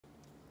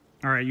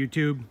All right,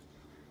 YouTube,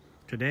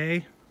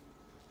 today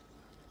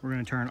we're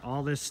gonna turn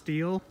all this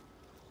steel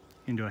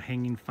into a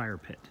hanging fire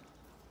pit.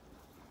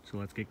 So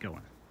let's get going.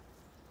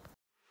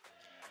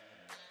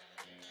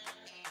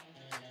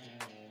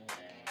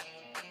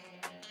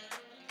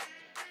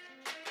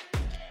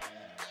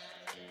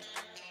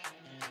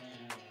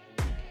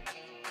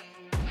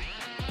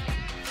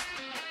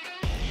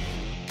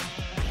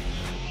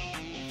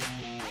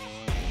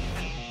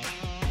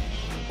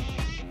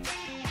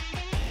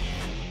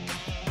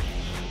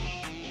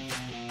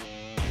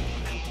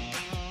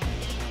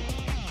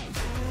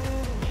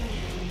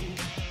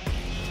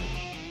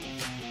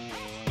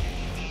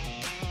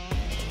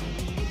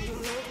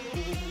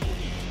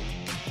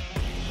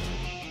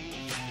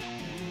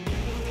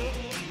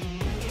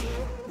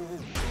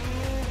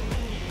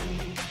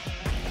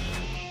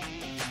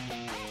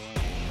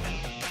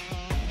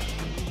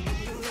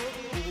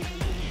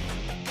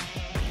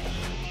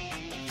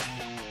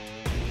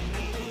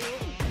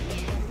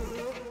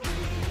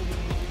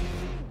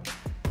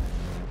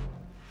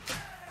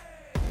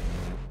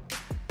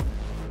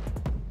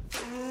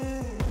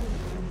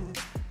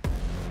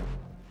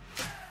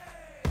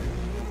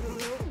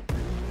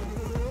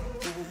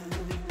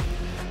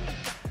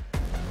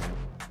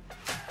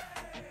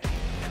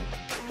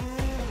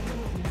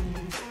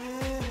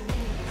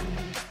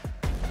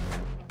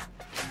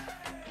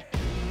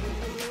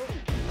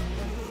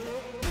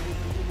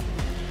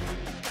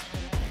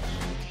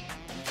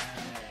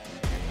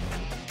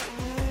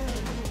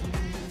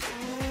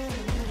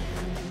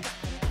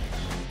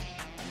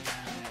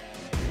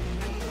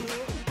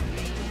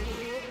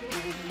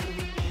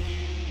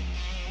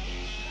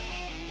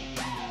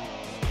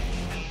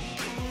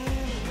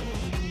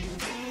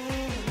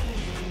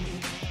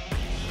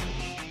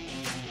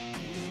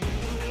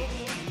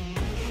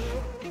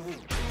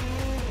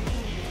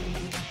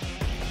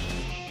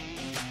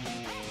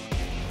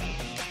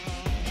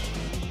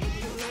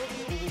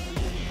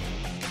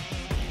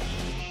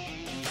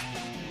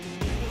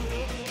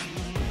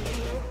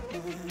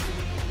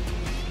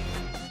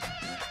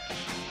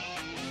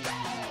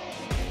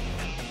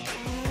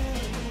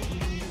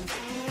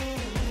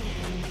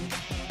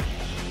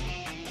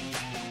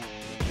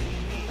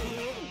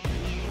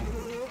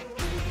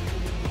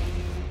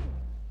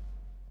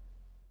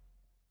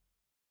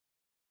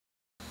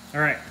 All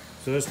right,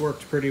 so this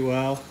worked pretty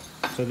well.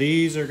 So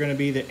these are gonna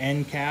be the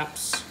end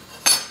caps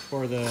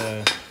for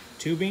the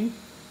tubing.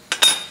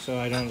 So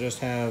I don't just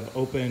have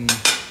open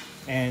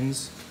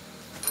ends.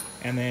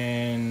 And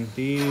then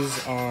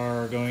these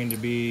are going to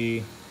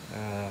be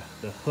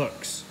the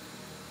hooks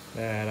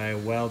that I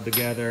weld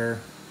together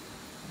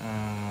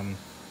and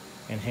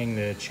hang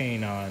the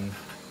chain on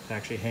to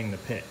actually hang the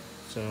pit.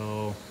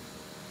 So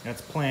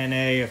that's plan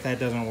A. If that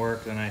doesn't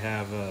work, then I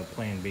have a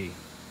plan B,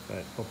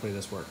 but hopefully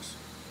this works.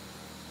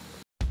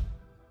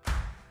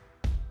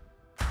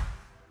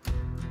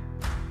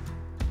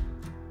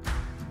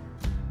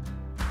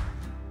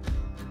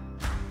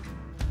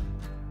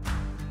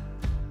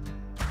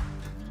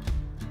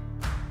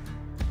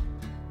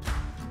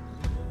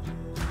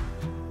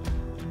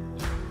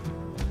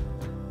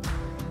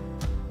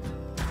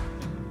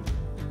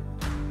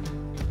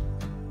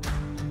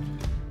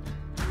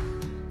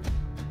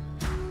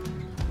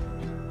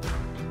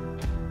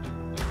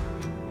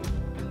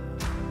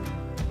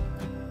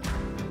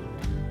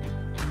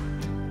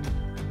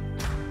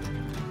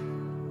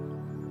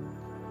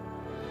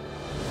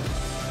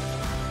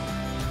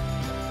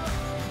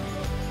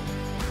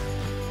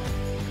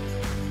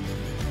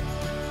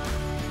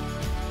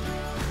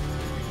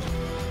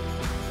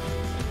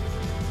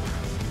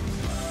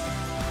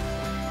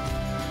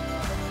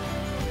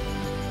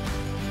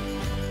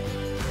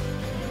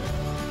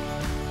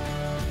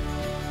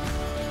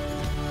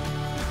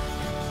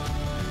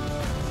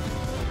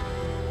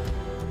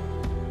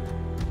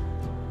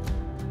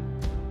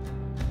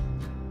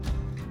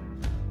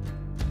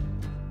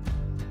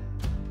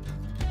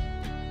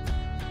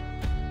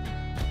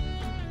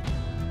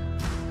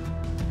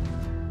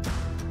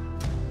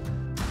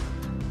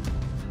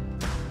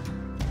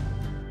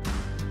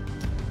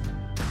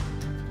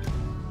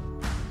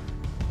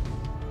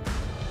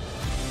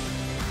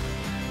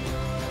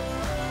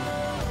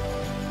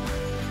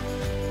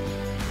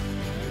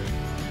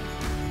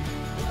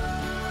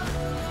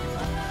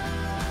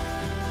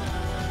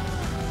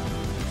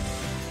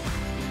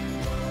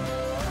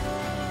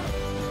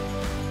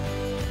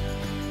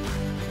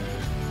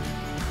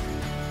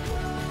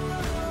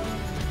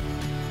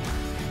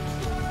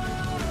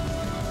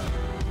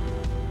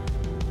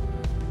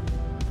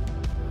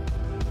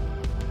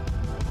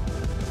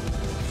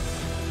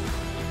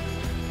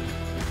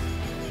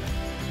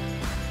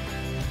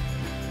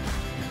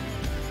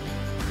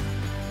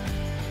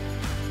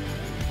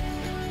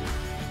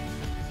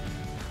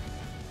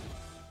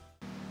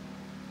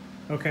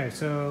 Okay,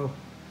 so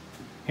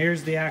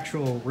here's the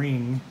actual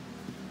ring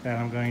that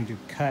I'm going to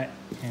cut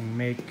and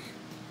make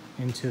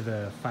into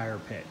the fire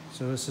pit.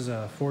 So this is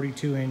a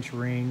 42-inch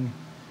ring.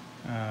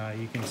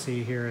 You can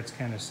see here it's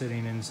kind of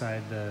sitting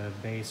inside the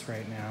base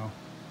right now.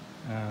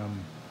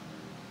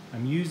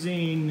 I'm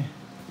using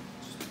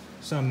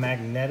some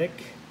magnetic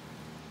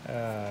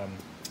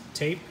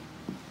tape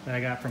that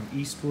I got from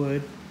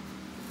Eastwood.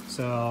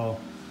 So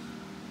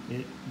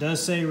it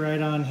does say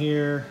right on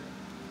here,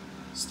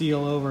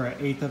 steel over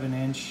 1/8 of an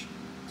inch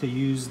to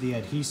use the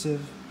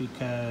adhesive,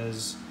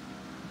 because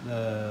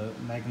the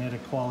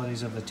magnetic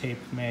qualities of the tape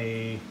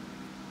may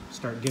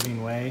start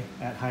giving way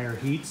at higher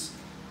heats.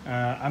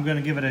 I'm going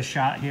to give it a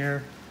shot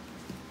here.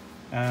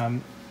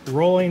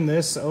 Rolling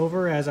this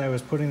over as I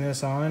was putting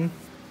this on,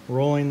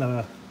 rolling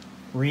the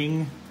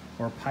ring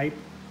or pipe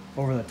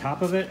over the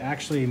top of it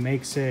actually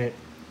makes it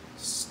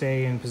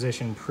stay in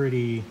position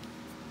pretty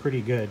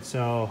good.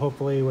 So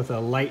hopefully with a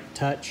light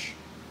touch,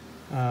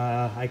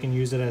 I can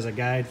use it as a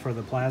guide for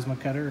the plasma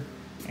cutter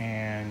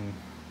and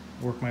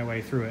work my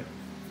way through it.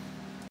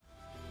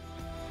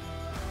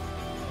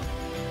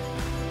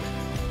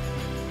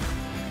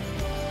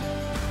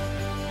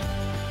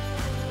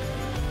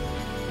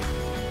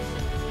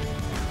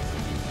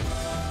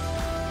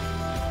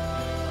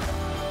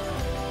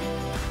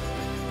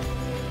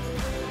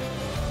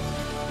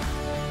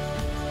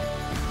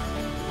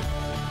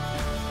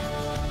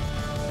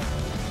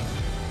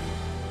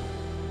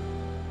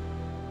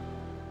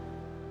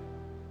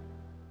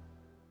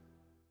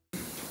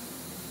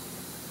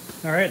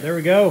 All right, there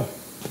we go.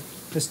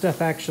 This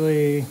stuff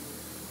actually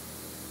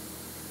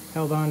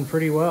held on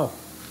pretty well.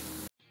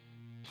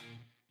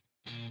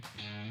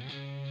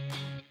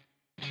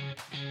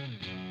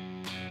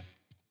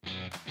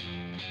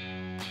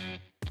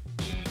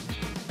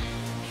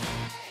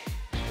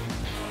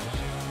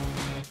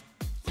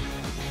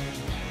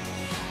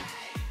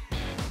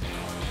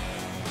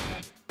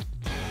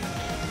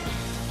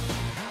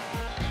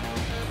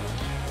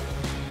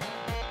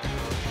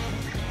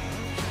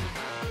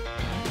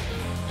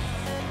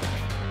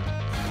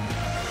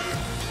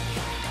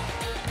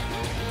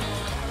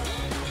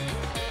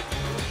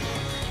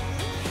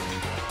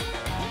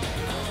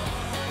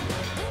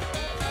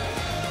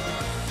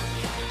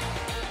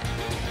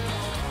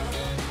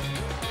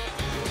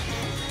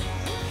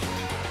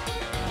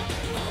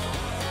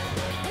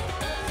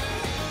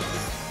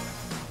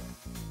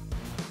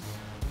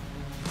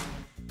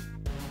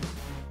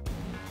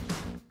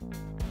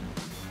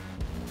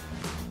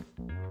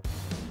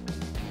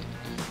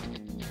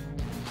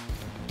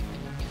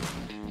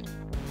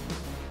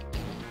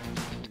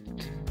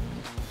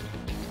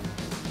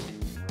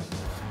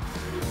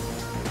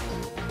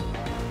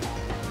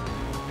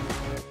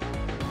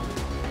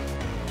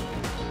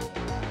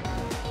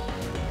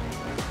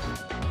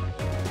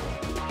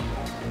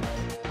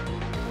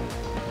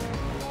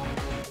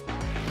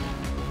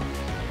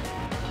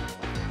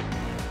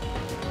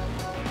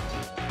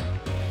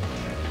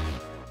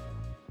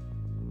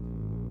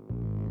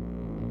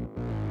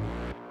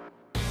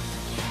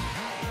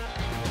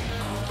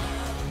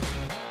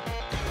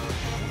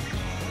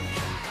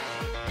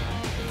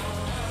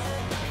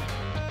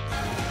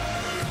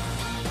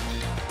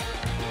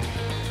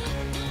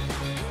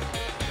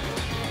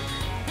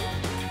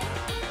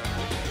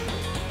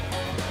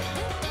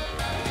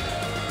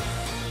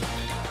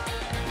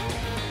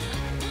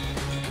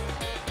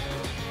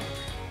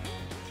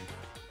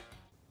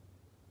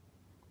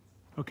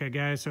 Okay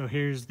guys, so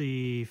here's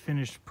the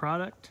finished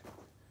product,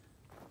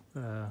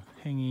 the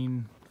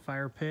hanging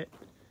fire pit.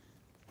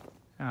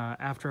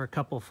 After a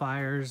couple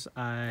fires,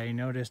 I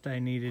noticed I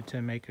needed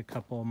to make a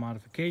couple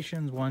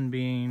modifications, one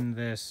being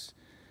this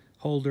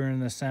holder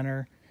in the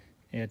center.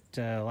 It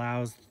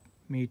allows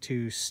me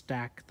to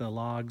stack the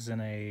logs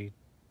in a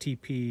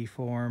TP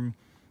form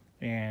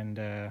and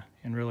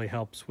really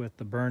helps with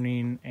the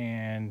burning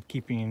and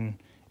keeping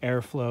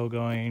airflow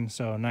going,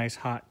 so nice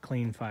hot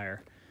clean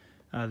fire.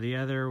 The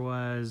other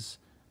was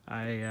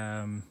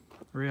I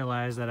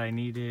realized that I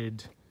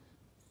needed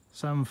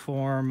some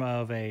form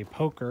of a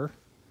poker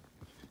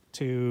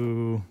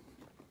to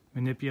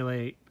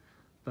manipulate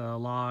the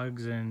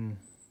logs and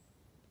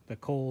the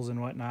coals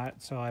and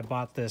whatnot. So I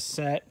bought this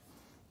set.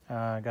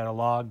 Got a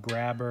log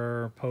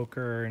grabber,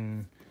 poker,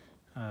 and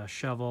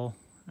shovel,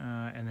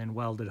 and then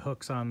welded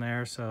hooks on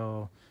there,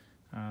 so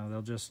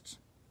they'll just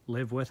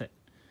live with it.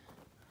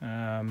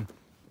 The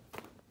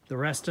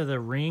rest of the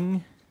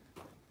ring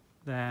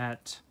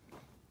that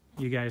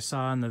you guys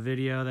saw in the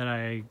video that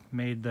I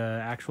made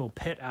the actual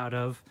pit out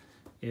of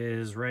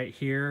is right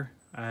here.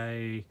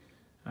 I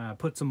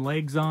put some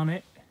legs on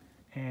it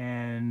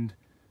and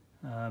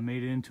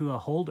made it into a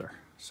holder.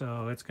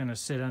 So it's going to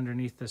sit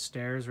underneath the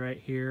stairs right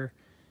here,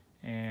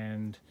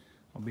 and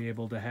I'll be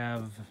able to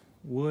have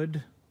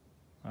wood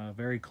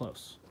very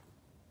close.